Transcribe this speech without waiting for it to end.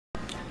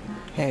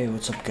Hey,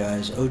 what's up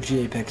guys? OG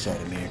Apex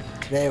Adam here.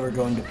 Today we're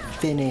going to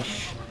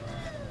finish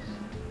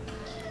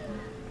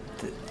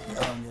the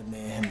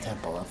Mayahem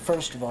Temple.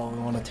 First of all, we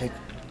want to take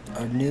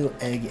a new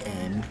egg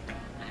in,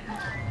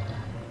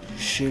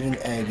 shoot an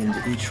egg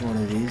into each one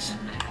of these.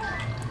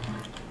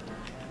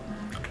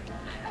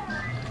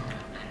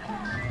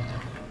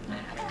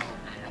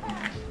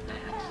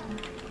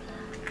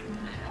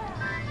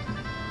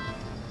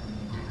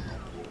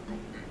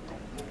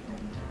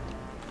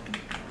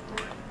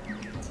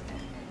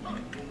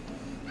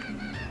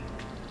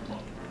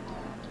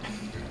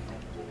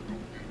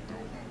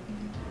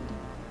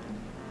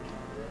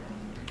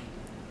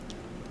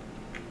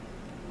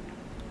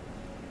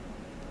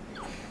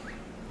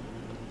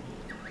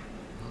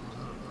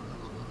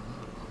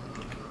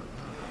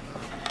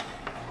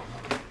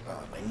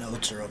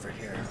 Notes are over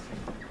here.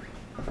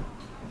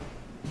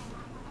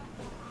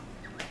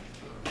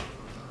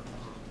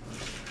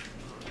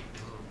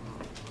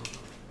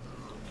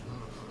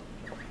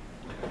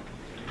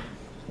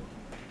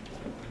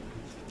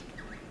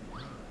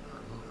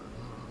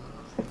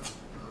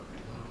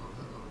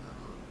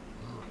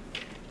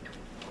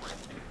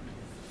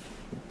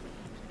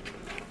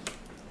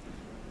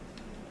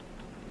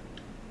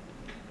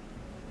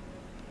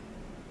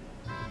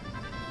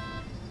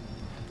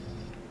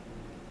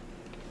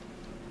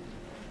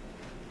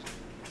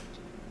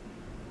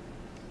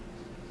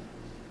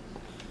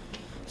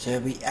 So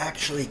we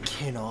actually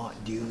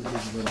cannot do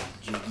his little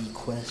Jiggy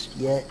quest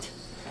yet.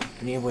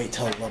 We need to wait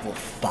till level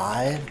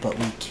 5, but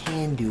we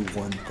can do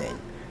one thing.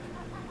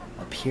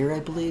 Up here, I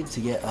believe, to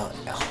get a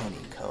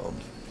honeycomb.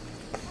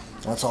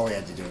 That's all we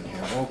had to do in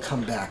here. We'll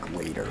come back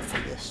later for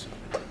this.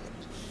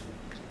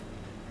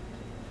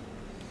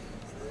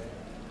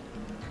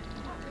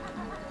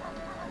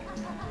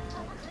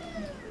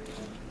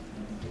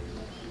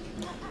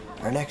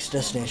 Our next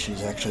destination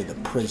is actually the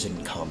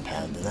prison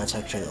compound, and that's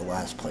actually the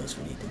last place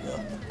we need to go.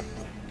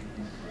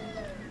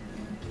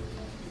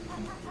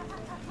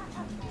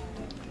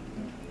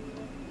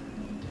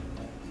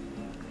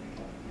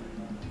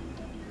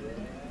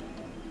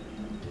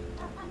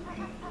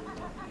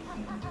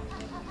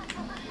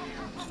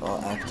 So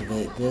I'll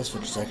activate this,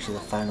 which is actually the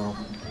final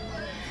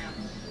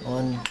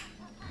one.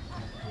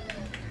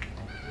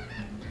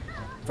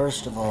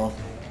 First of all,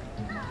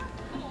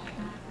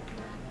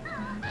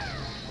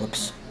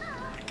 whoops.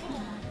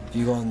 If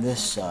you go on this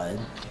side,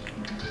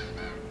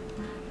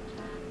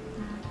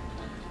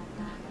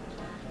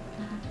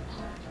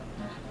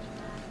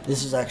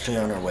 this is actually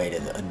on our way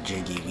to a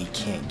Jiggy we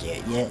can't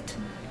get yet,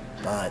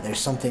 but there's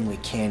something we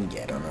can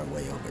get on our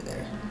way over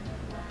there.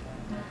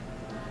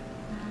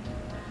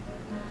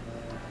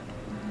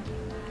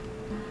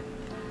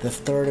 The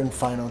third and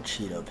final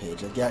Cheato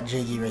page. I've got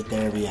Jiggy right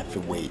there, we have to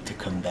wait to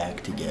come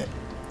back to get.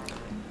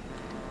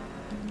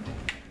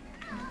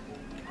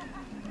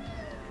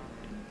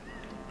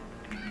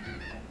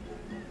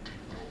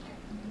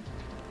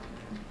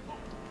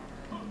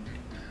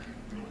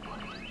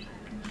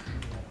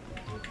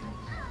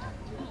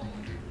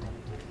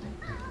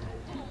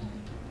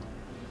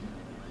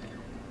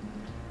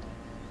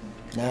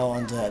 Now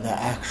on to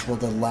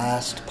the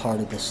last part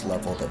of this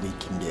level that we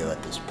can do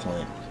at this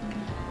point.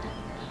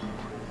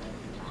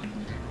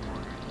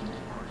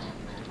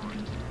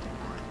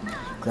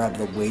 Grab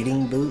the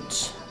wading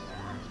boots.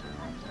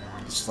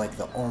 It's like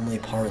the only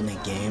part in the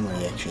game where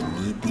you actually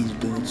need these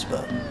boots,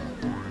 but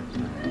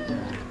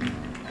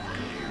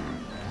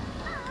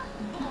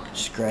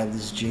just grab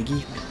this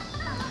Jiggy.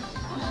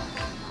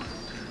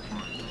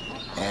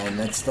 And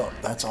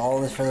that's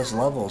all for this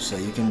level, so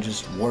you can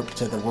just warp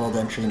to the world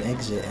entry and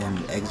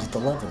exit the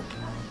level.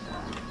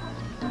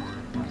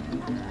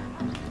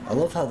 I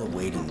love how the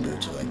wading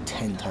boots are like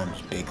 10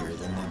 times bigger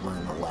than they were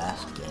in the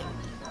last game.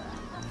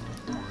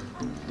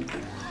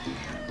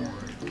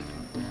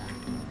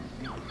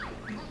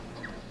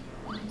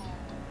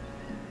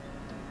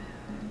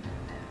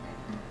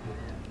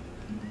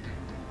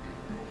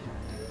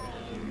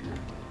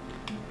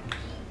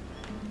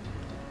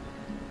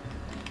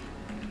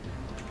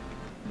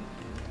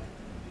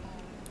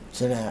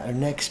 So now, our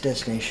next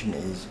destination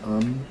is,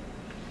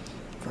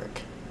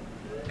 frick.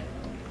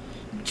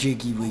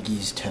 Jiggy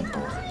Wiggy's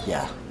Temple.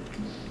 Yeah.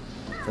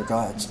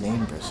 Forgot its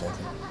name for a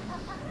second.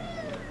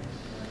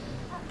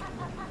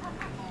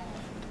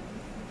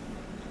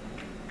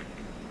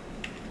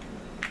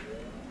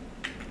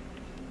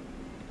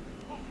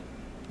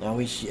 Now,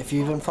 if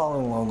you've been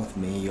following along with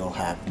me, you'll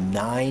have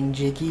 9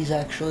 Jiggies,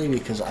 actually,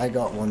 because I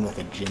got one with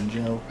a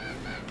Jinjo.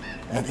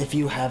 And if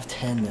you have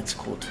 10, that's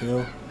cool,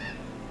 too.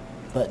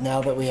 But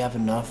now that we have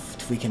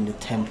enough, we can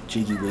attempt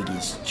Jiggy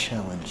Wiggy's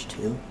challenge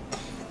too.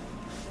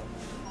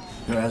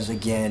 Whereas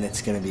again,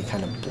 it's going to be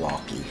kind of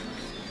blocky.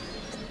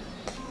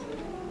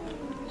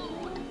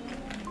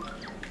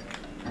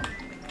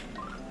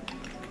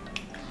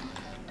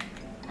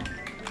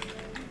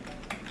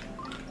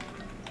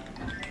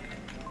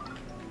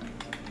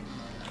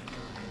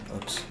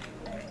 Oops.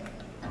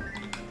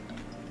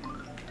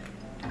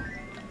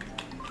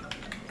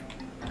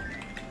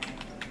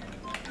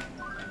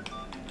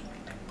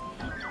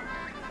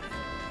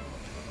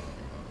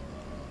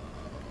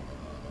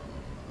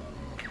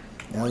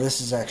 Now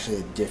this is actually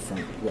a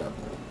different level.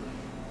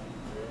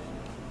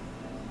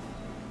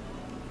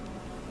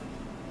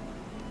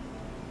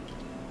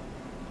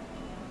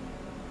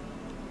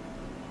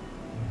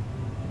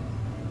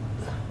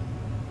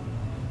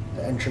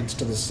 The entrance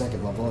to the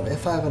second level. And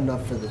if I have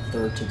enough for the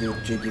third to do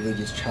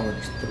Jiggies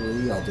Challenge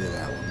 3, I'll do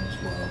that one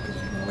as well,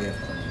 because you know we have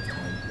plenty of time.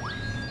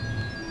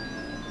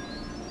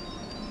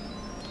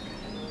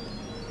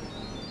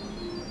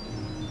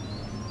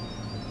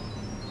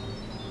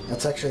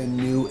 That's actually a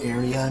new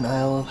area in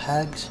Isle of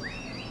Hags.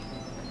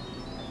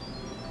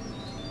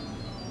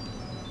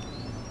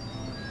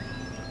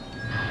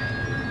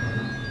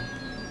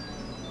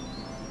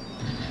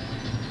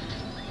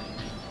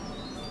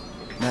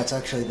 That's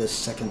actually the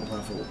second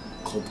level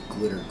called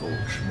Glitter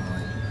Gulch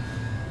Mine.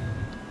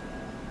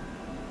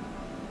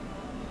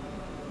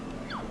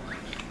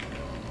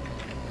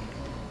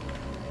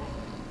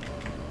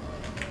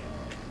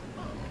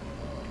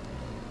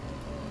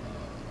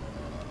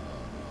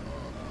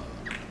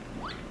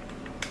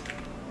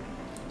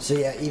 So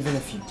yeah, even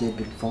if you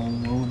did follow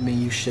along with me,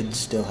 you should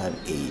still have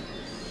 8.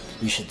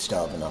 You should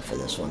still have enough for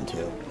this one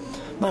too.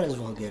 Might as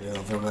well get it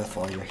over with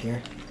while you're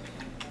here.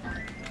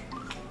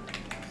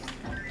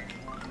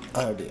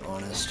 I'll be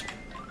honest,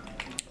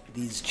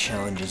 these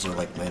challenges are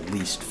like my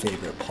least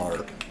favorite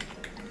part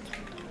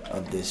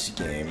of this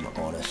game,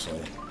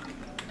 honestly.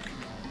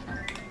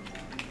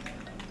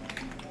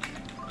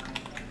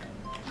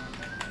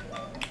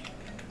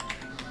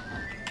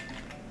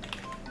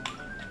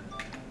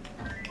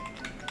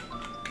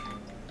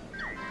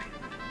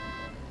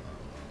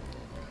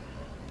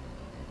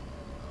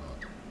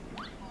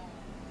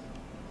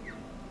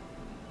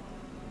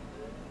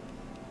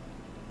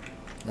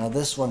 Now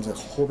this one's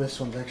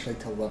actually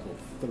to level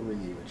 3,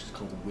 which is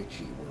called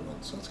Witchy World,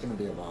 so it's going to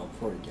be a while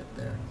before we get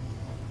there.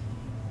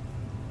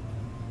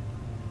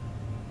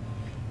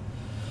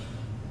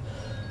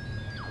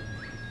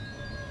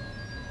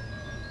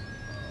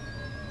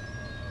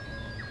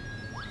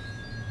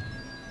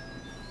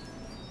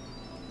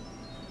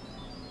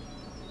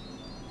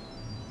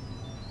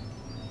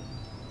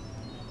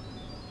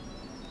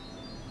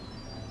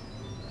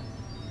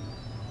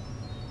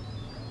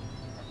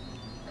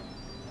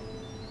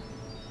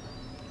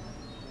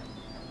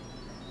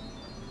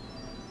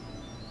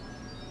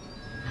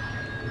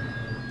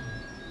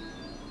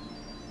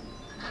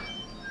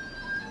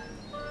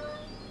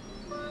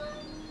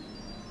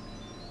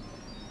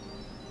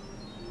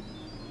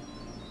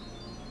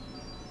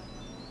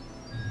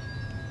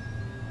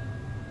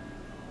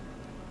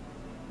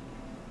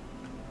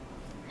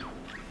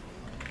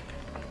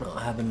 I don't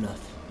have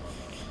enough.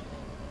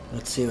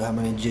 Let's see how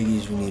many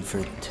Jiggies we need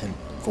for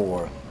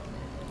 4.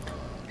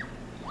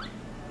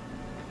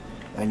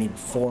 I need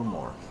 4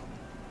 more.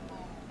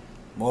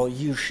 Well,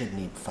 you should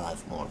need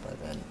 5 more by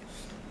then.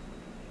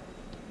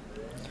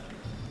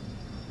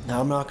 Now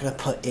I'm not going to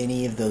put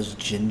any of those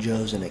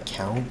Jinjos in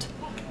account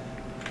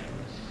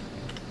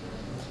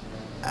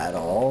at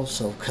all,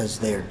 so because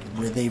they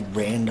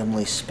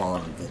randomly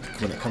spawn.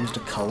 When it comes to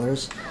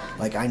colors,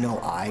 like I know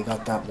I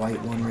got that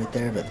white one right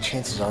there, but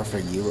chances are for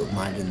you it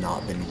might have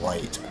not been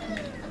white.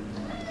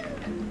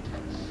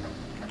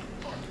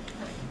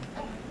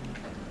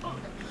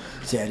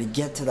 So yeah, to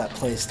get to that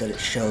place that it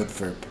showed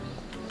for,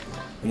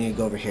 we need to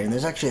go over here, and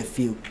there's actually a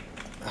few,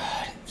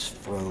 it just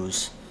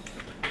froze.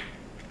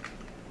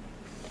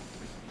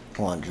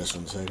 Hold on just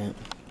 1 second.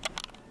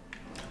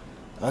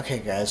 Okay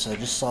guys, so I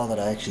just saw that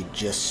I actually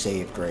just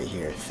saved right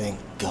here, thank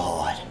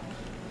God.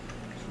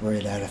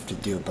 Worried I'd have to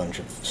do a bunch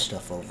of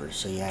stuff over,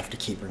 so you have to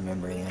keep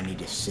remembering I need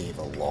to save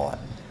a lot.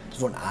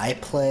 Because when I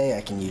play,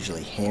 I can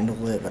usually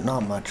handle it, but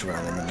not much when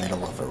I'm in the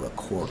middle of a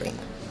recording.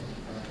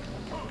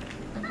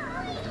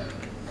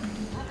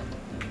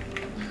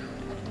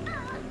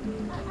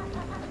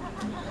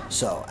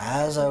 So,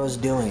 as I was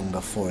doing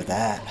before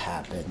that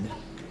happened,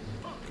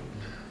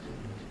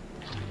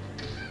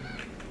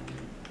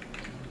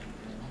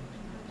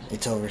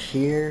 it's over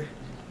here.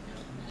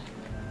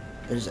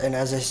 And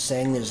as I was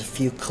saying, there's a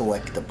few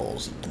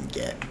collectibles you can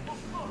get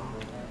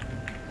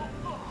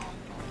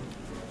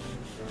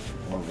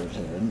over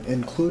here,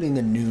 including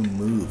a new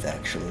move,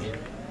 actually.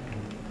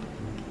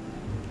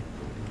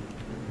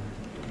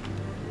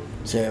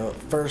 So,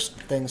 first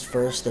things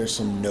first, there's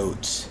some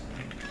notes.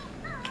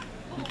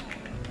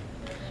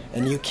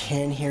 And you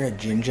can hear a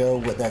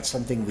Jinjo, but that's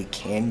something we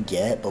can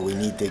get, but we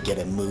need to get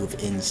a move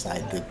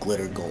inside the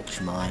Glitter Gulch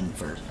mine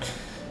first.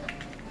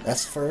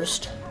 That's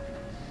first.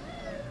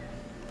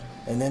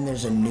 And then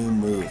there's a new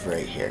move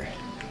right here.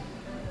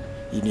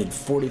 You need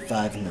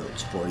 45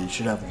 notes for it. You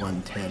should have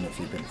 110 if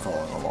you've been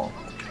following along.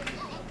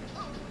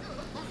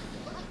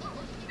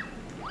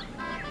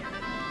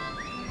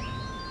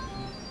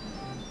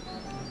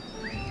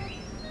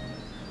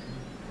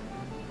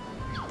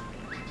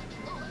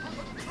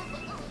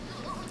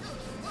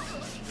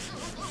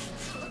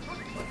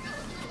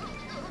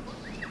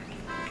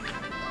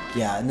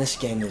 Yeah, in this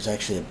game there's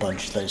actually a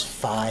bunch. There's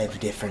 5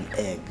 different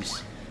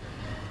eggs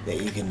that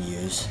you can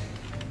use.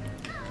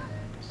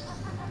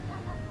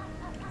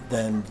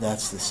 then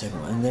that's the second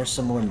one. And there's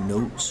some more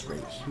notes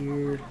right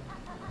here.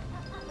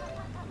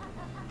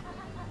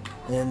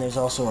 And then there's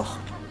also a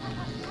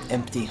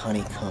empty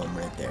honeycomb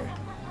right there.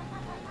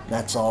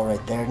 That's all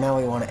right there. Now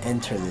we want to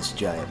enter this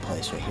giant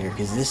place right here,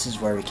 because this is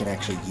where we can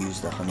actually use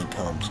the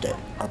honeycombs to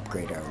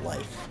upgrade our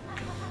life.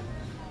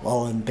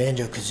 Well, in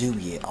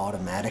Banjo-Kazooie it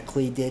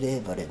automatically did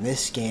it, but in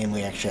this game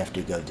we actually have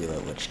to go do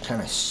it, which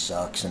kind of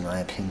sucks in my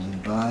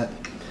opinion, but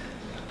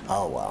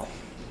oh well.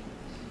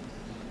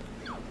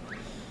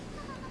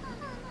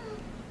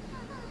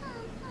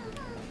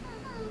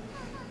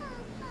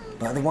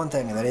 But the one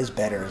thing that is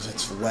better is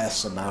it's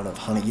less amount of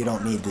honey. You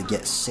don't need to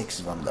get 6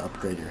 of them to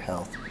upgrade your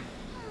health.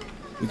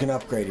 You can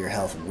upgrade your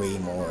health way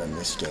more in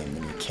this game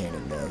than you can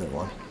in the other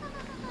one.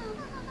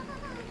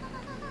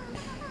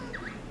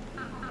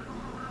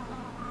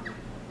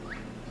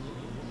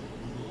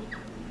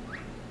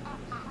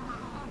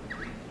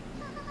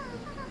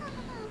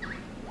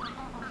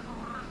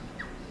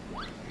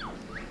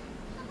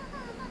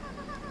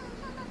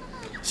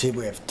 See,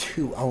 we have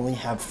 2. I only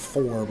have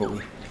 4, but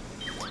we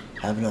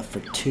have enough for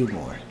 2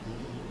 more.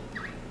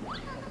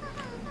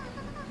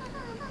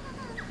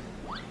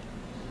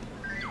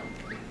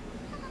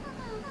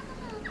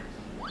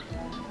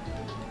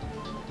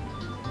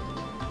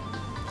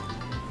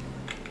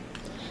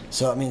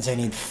 So that means I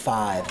need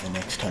 5 the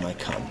next time I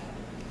come.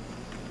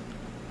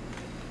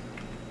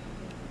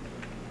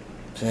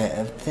 So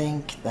I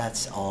think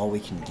that's all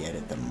we can get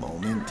at the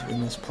moment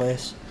in this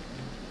place.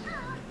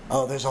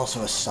 Oh, there's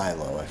also a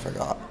silo, I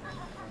forgot.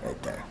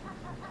 Right there.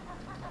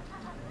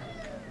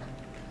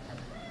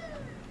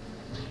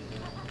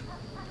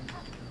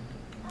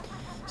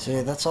 So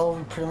yeah, that's all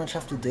we pretty much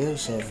have to do.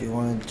 So if you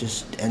want to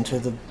just enter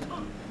the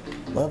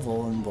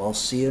level, and we'll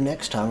see you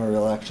next time, or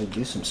we'll actually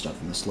do some stuff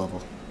in this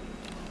level.